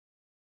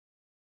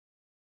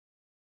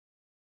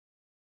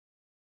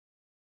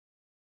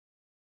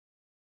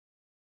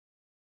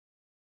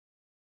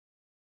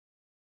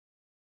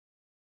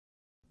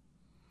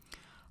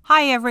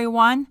Hi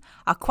everyone.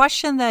 A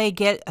question that I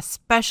get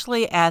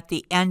especially at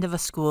the end of a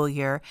school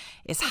year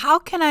is how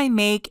can I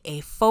make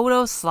a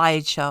photo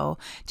slideshow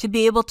to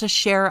be able to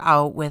share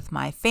out with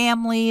my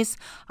families,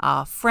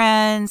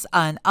 friends,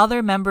 and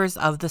other members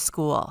of the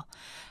school?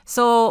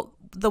 So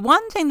the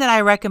one thing that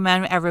I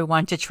recommend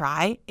everyone to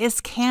try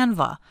is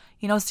Canva.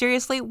 You know,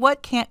 seriously,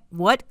 what can't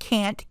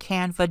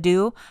Canva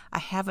do? I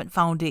haven't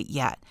found it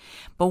yet.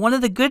 But one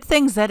of the good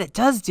things that it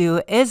does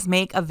do is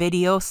make a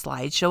video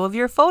slideshow of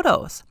your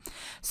photos.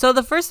 So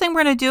the first thing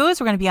we're going to do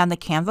is we're going to be on the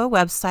Canva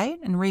website.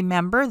 And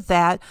remember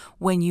that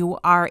when you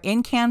are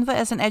in Canva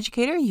as an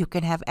educator, you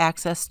can have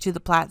access to the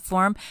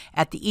platform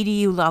at the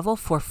EDU level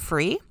for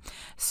free.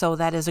 So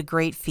that is a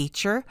great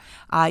feature.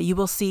 You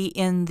will see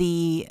in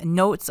the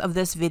notes of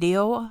this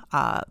video,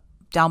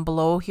 down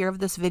below here of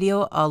this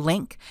video, a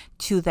link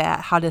to that,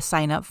 how to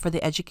sign up for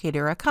the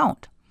educator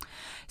account.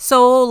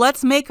 So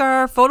let's make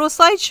our photo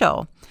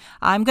slideshow.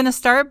 I'm going to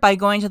start by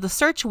going to the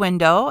search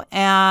window,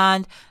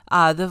 and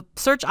the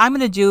search I'm going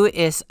to do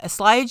is a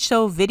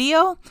slideshow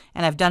video,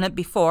 and I've done it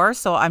before,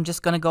 so I'm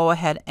just going to go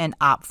ahead and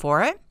opt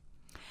for it.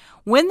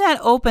 When that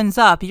opens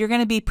up, you're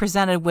going to be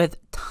presented with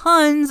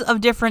tons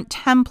of different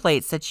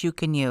templates that you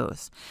can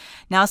use.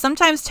 Now,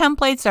 sometimes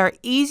templates are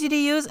easy to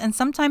use and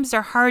sometimes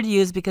they're hard to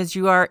use because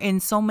you are in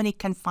so many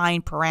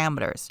confined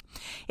parameters.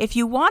 If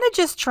you want to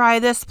just try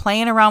this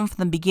playing around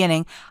from the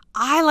beginning,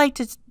 I like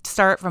to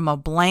start from a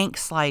blank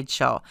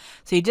slideshow.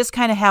 So you just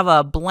kind of have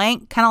a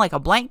blank, kind of like a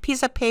blank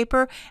piece of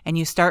paper, and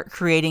you start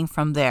creating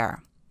from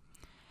there.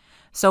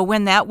 So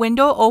when that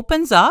window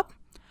opens up,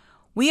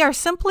 we are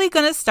simply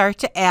going to start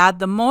to add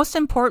the most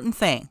important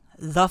thing,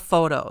 the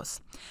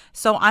photos.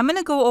 So I'm going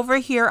to go over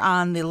here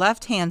on the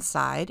left-hand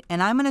side,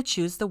 and I'm going to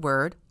choose the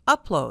word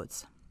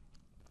uploads.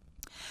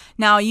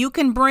 Now you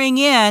can bring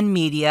in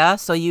media,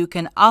 so you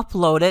can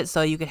upload it,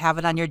 so you could have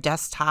it on your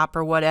desktop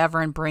or whatever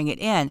and bring it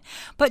in.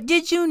 But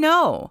did you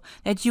know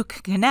that you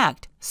can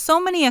connect so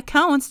many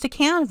accounts to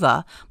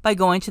Canva by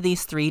going to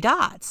these three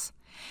dots?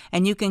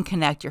 And you can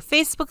connect your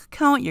Facebook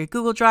account, your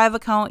Google Drive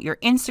account, your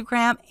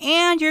Instagram,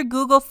 and your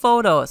Google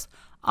Photos.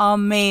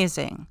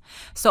 Amazing.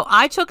 So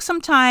I took some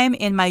time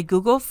in my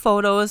Google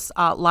Photos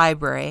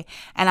library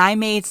and I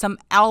made some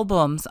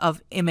albums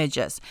of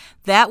images.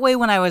 That way,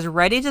 when I was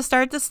ready to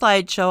start the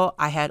slideshow,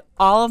 I had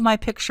all of my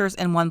pictures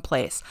in one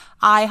place.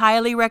 I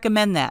highly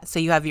recommend that. So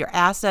you have your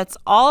assets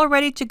all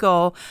ready to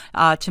go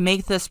to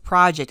make this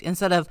project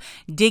instead of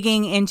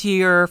digging into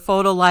your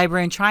photo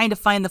library and trying to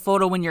find the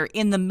photo when you're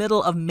in the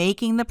middle of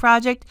making the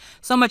project.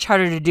 So much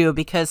harder to do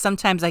because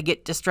sometimes I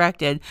get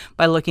distracted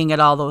by looking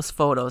at all those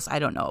photos. I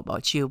don't know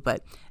about you,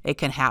 but it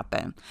can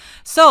happen.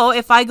 So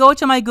if I go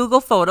to my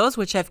Google Photos,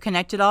 which I've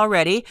connected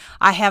already,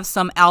 I have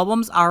some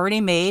albums already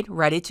made,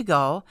 ready to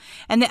go.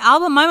 And the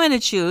album I'm going to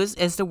choose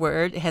is the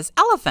word, it has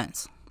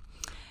elephants.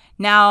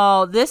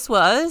 Now, this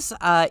was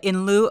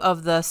in lieu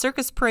of the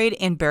circus parade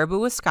in Baraboo,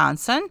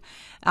 Wisconsin,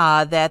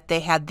 that they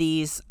had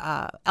these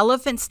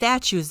elephant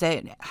statues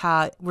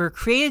that were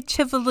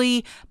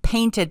creatively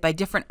painted by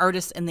different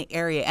artists in the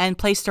area and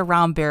placed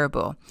around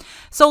Baraboo.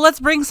 So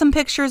let's bring some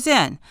pictures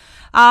in.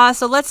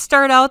 So let's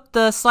start out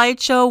the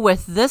slideshow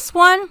with this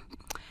one.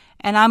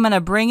 And I'm going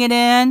to bring it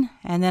in,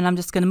 and then I'm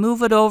just going to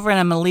move it over, and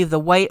I'm going to leave the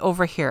white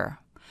over here.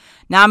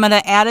 Now I'm going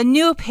to add a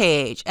new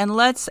page, and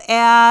let's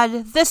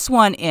add this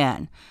one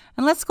in.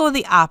 And let's go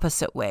the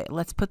opposite way.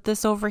 Let's put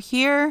this over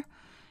here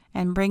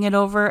and bring it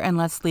over, and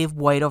let's leave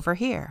white over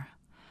here.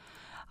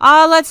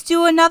 Let's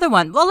do another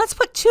one. Well, let's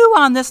put two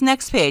on this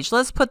next page.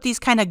 Let's put these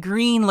kind of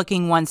green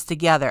looking ones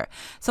together.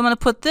 So I'm going to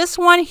put this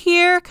one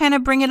here, kind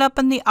of bring it up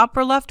in the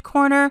upper left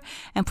corner,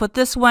 and put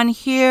this one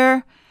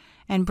here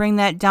and bring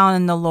that down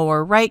in the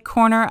lower right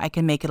corner. I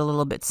can make it a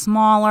little bit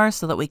smaller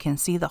so that we can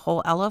see the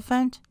whole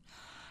elephant.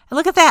 And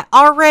look at that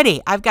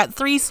already. I've got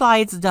 3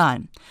 slides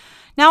done.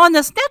 Now on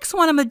this next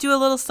one, I'm going to do a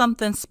little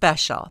something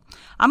special.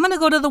 I'm going to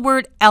go to the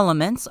word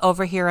elements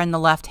over here on the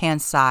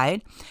left-hand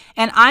side,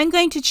 and I'm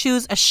going to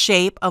choose a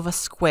shape of a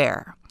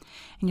square.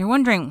 And you're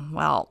wondering,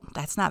 well,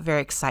 that's not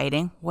very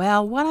exciting.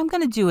 Well, what I'm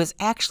going to do is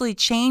actually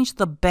change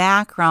the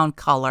background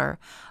color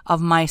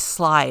of my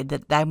slide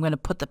that I'm going to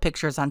put the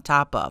pictures on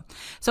top of.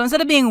 So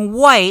instead of being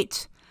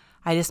white,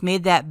 I just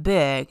made that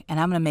big, and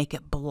I'm going to make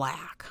it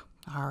black.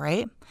 All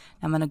right.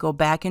 I'm going to go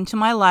back into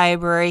my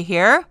library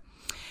here.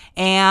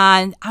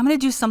 And I'm going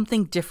to do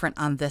something different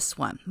on this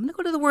one. I'm going to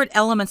go to the word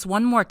elements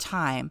one more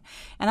time.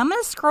 And I'm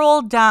going to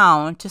scroll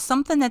down to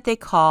something that they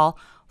call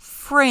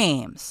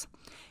frames.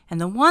 And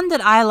the one that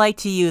I like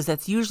to use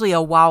that's usually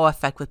a wow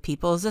effect with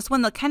people is this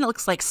one that kind of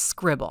looks like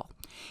scribble.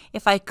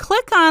 If I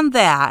click on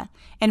that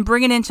and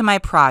bring it into my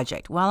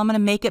project, well, I'm going to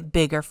make it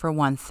bigger for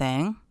one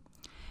thing.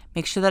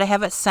 Make sure that I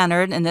have it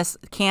centered, and this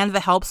Canva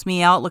helps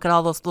me out. Look at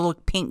all those little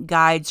pink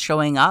guides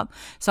showing up.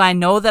 So I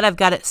know that I've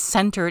got it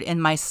centered in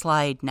my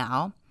slide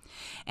now.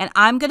 And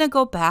I'm going to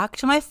go back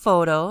to my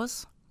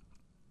photos,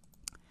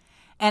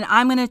 and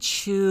I'm going to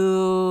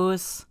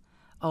choose,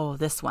 oh,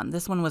 this one.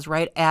 This one was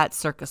right at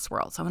Circus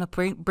World. So I'm going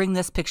to bring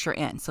this picture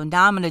in. So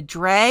now I'm going to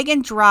drag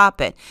and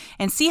drop it.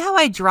 And see how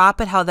I drop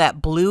it, how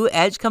that blue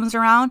edge comes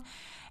around?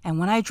 And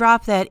when I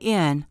drop that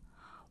in,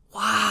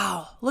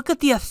 wow, look at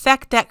the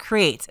effect that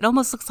creates. It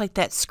almost looks like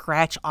that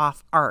scratch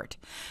off art.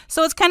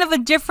 So it's kind of a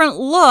different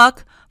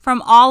look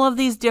from all of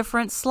these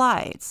different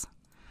slides.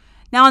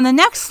 Now on the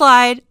next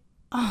slide,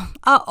 I've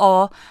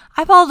all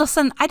of a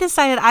sudden, I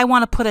decided I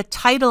want to put a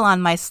title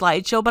on my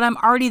slideshow, but I'm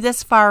already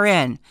this far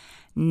in.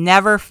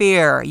 Never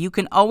fear. You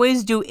can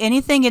always do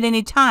anything at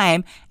any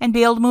time and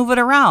be able to move it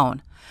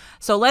around.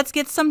 So let's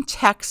get some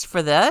text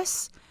for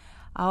this.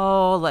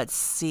 Oh, let's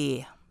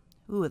see.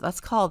 Ooh,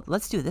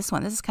 let's do this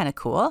one. This is kind of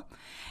cool.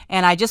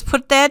 And I just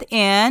put that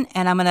in,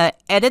 and I'm going to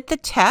edit the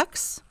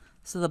text.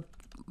 So the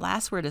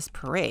last word is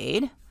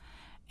parade.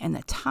 And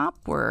the top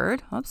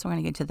word, oops, we're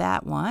going to get to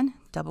that one.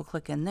 Double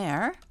click in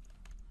there.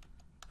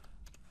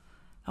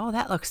 Oh,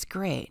 that looks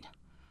great.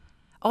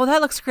 Oh,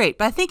 that looks great,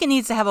 but I think it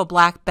needs to have a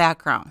black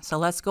background. So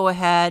let's go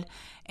ahead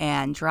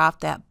and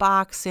drop that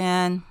box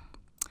in.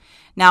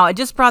 Now, I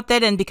just brought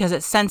that in because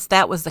it sensed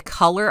that was the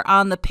color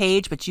on the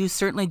page, but you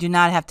certainly do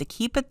not have to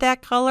keep it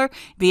that color.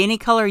 Be any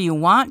color you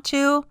want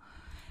to.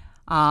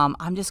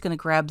 I'm just going to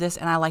grab this,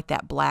 and I like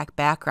that black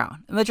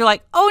background. And then you're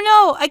like, oh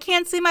no, I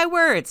can't see my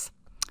words.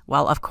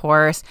 Well, of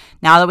course,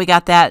 now that we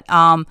got that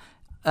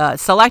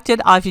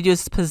selected, all I have to do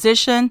is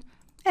position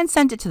and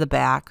send it to the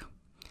back.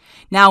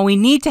 Now we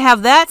need to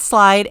have that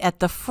slide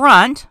at the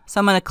front, so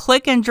I'm going to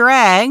click and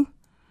drag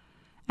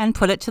and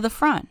put it to the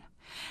front.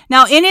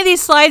 Now any of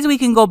these slides we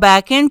can go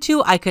back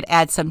into. I could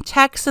add some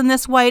text in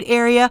this white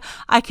area.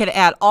 I could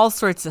add all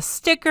sorts of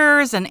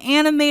stickers and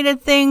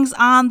animated things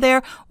on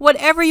there,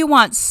 whatever you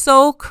want.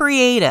 So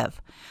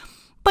creative.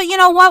 But you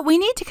know what? We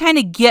need to kind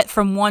of get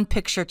from one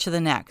picture to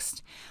the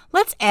next.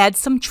 Let's add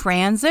some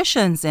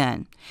transitions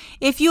in.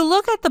 If you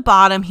look at the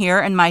bottom here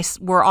and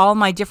where all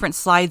my different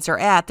slides are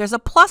at, there's a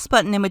plus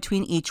button in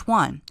between each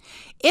one.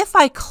 If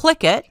I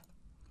click it,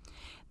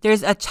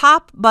 there's a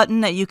top button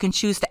that you can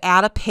choose to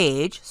add a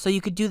page. So you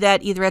could do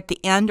that either at the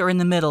end or in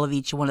the middle of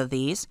each one of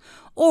these,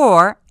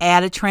 or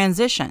add a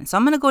transition. So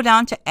I'm going to go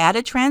down to add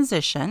a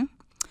transition,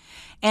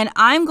 and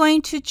I'm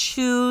going to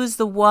choose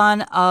the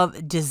one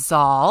of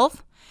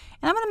dissolve.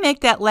 And I'm going to make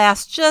that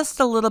last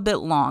just a little bit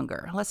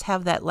longer. Let's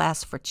have that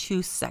last for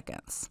 2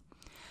 seconds.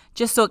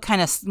 Just so it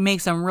kind of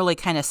makes them really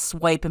kind of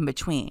swipe in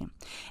between.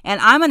 And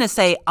I'm going to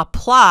say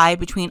apply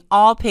between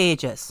all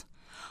pages.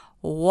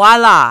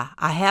 Voila!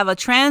 I have a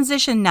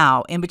transition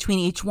now in between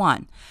each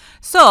one.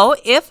 So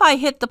if I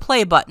hit the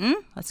play button,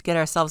 let's get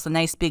ourselves a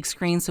nice big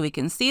screen so we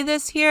can see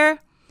this here.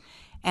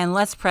 And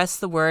let's press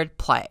the word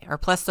play, or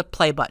press the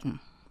play button.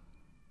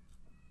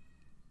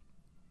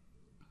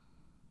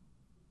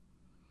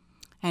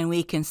 And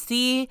we can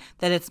see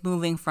that it's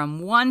moving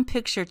from one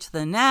picture to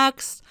the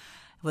next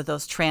with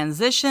those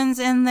transitions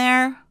in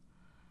there.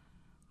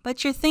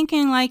 But you're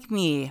thinking like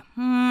me,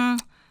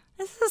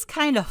 this is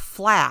kind of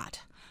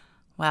flat.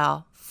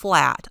 Well,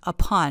 flat, a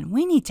pun.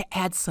 We need to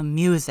add some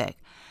music.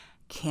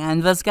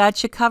 Canva's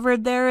got you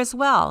covered there as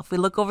well. If we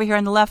look over here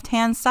on the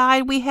left-hand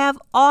side, we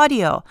have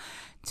audio.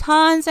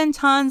 Tons and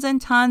tons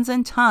and tons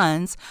and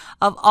tons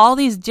of all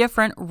these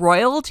different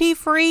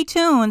royalty-free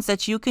tunes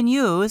that you can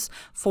use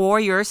for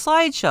your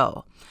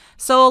slideshow.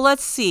 So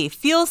let's see.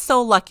 Feel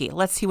So Lucky.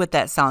 Let's see what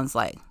that sounds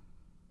like.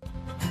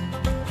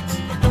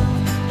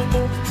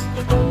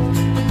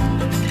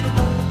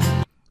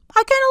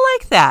 I kind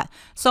of like that.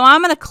 So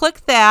I'm going to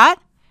click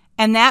that,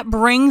 and that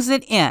brings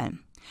it in.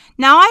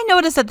 Now I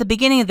notice at the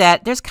beginning of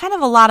that, there's kind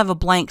of a lot of a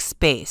blank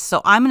space.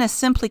 So I'm going to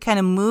simply kind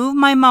of move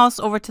my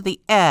mouse over to the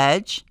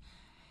edge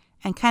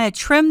and kind of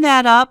trim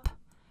that up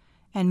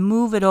and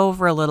move it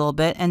over a little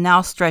bit, and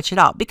now stretch it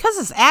out because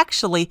it's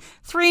actually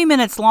 3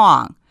 minutes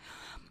long.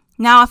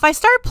 Now if I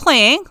start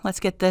playing,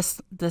 let's get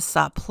this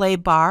play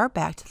bar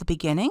back to the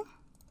beginning.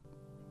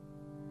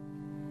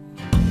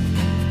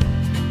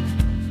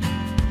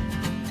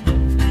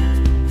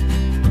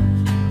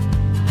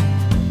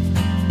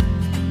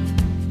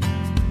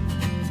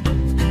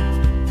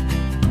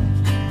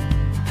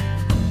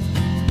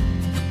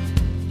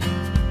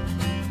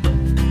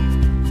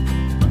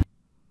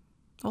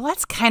 Well,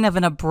 that's kind of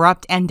an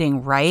abrupt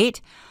ending, right?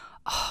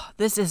 Oh,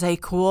 this is a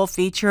cool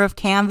feature of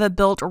Canva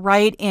built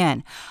right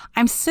in.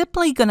 I'm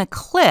simply going to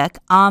click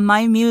on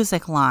my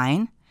music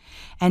line,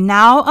 and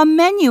now a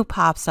menu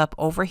pops up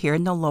over here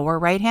in the lower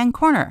right-hand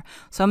corner.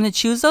 So I'm going to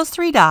choose those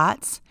 3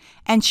 dots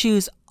and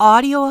choose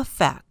Audio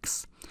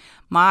Effects.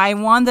 My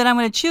one that I'm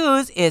going to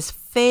choose is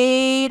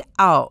Fade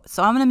Out.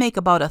 So I'm going to make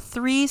about a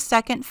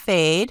 3-second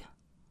fade.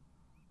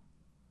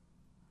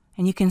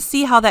 And you can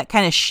see how that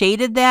kind of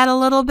shaded that a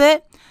little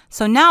bit.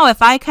 So now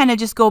if I kind of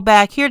just go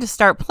back here to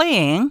start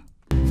playing,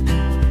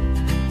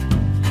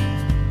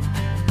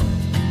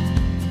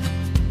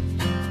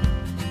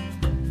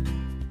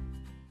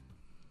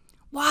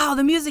 wow,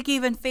 the music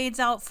even fades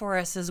out for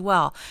us as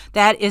well.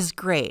 That is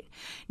great.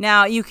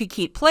 Now you could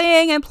keep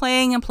playing and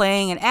playing and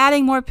playing and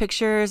adding more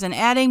pictures and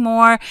adding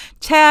more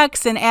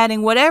text and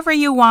adding whatever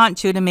you want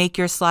to make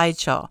your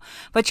slideshow.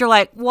 But you're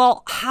like,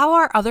 well, how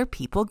are other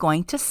people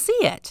going to see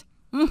it?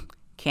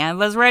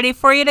 Canva's ready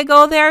for you to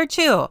go there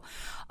too.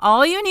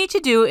 all you need to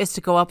do is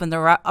to go up in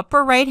the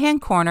upper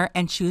right-hand corner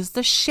and choose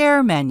the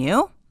Share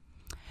menu.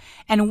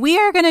 And we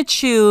are going to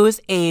choose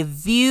a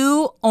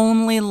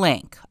view-only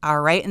link,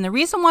 all right? And the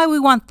reason why we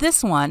want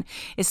this one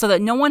is so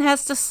that no one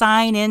has to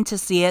sign in to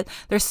see it.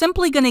 They're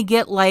simply going to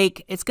get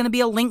it's going to be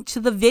a link to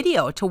the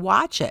video to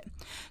watch it.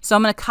 So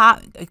I'm going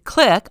to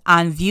click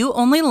on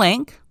View-Only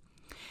Link,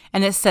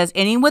 and it says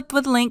anyone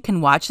with link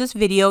can watch this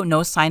video,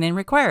 no sign-in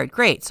required.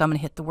 Great, so I'm going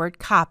to hit the word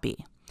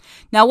Copy.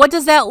 Now, what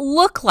does that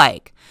look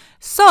like?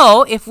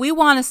 So if we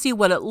want to see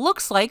what it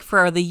looks like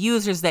for the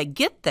users that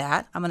get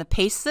that, I'm going to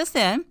paste this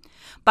in.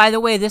 By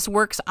the way, this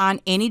works on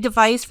any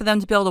device for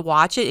them to be able to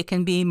watch it. It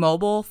can be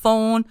mobile,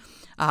 phone,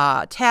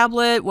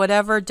 tablet,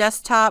 whatever,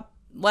 desktop,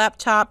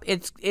 laptop.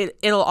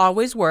 It'll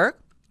always work.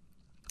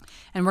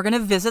 And we're going to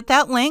visit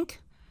that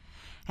link.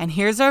 And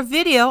here's our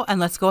video. And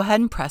let's go ahead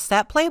and press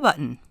that play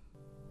button.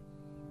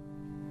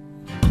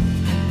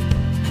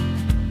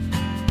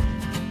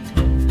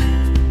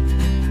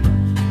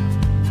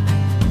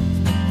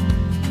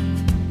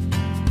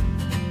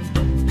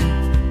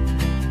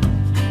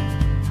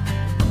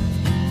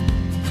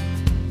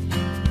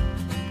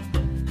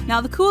 Now,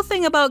 the cool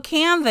thing about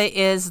Canva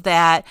is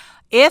that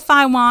if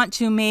I want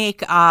to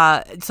make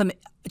some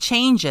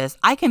changes,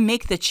 I can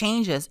make the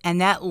changes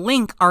and that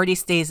link already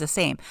stays the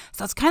same.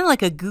 So it's kind of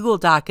like a Google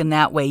Doc in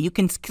that way. You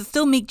can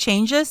still make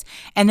changes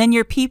and then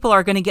your people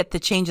are going to get the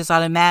changes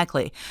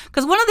automatically.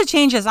 Because one of the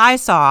changes I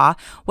saw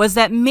was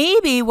that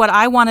maybe what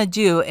I want to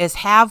do is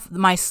have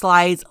my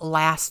slides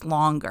last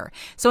longer.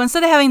 So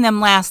instead of having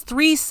them last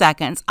 3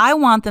 seconds, I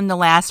want them to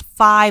last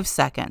 5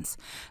 seconds.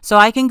 So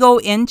I can go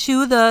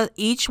into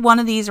each one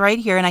of these right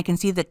here and I can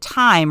see the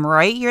time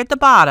right here at the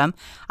bottom.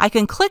 I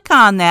can click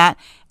on that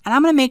and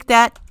I'm going to make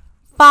that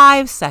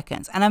 5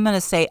 seconds. And I'm going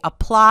to say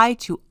apply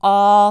to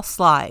all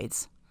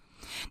slides.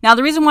 Now,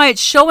 the reason why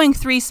it's showing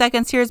 3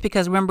 seconds here is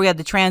because remember we had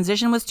the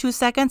transition was 2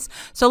 seconds.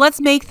 So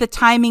let's make the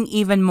timing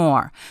even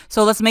more.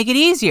 So let's make it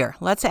easier.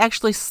 Let's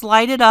actually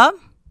slide it up.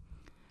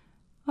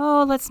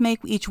 Oh, let's make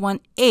each one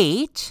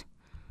 8.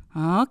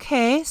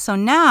 Okay, so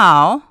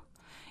now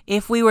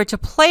if we were to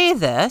play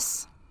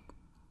this,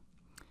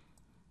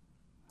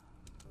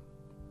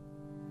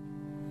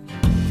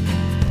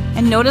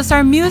 and notice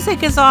our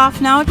music is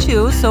off now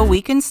too, so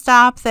we can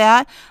stop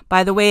that.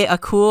 By the way, a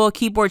cool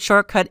keyboard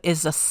shortcut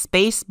is a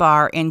space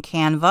bar in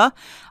Canva.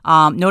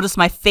 Notice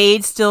my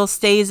fade still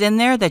stays in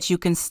there, that you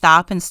can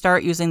stop and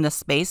start using the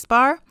space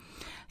bar.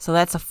 So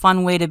that's a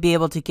fun way to be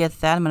able to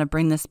get that. I'm going to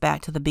bring this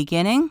back to the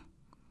beginning.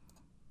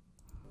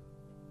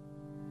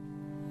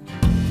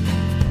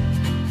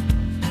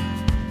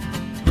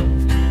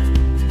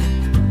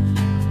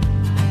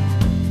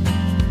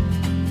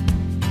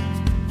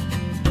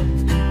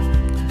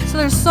 So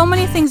there's so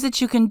many things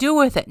that you can do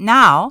with it.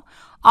 Now,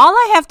 all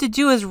I have to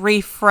do is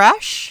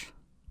refresh.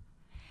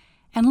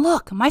 And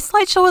look, my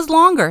slideshow is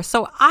longer.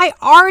 So I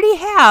already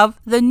have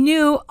the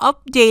new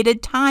updated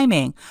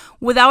timing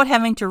without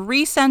having to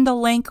resend a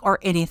link or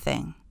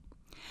anything.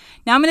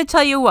 Now I'm going to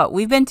tell you what,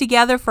 we've been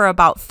together for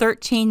about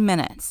 13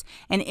 minutes.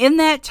 And in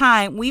that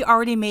time, we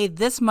already made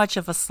this much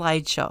of a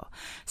slideshow.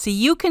 So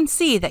you can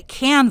see that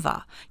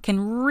Canva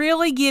can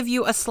really give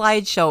you a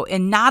slideshow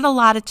in not a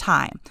lot of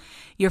time.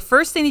 Your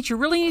first thing that you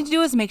really need to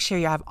do is make sure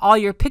you have all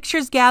your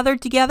pictures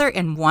gathered together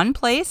in one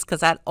place, because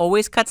that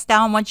always cuts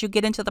down once you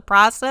get into the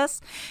process.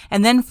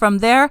 And then from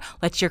there,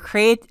 let your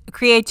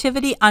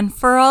creativity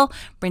unfurl,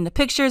 bring the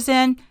pictures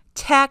in,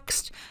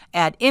 text,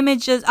 add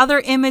images, other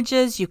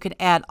images. You can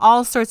add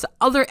all sorts of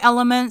other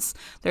elements.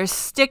 There's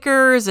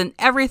stickers and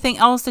everything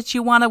else that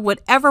you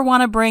would ever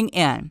want to bring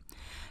in.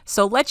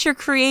 So let your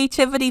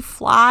creativity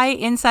fly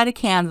inside of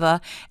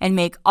Canva and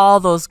make all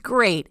those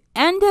great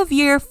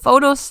end-of-year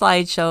photo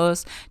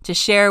slideshows to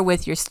share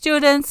with your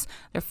students,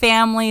 their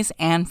families,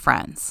 and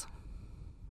friends.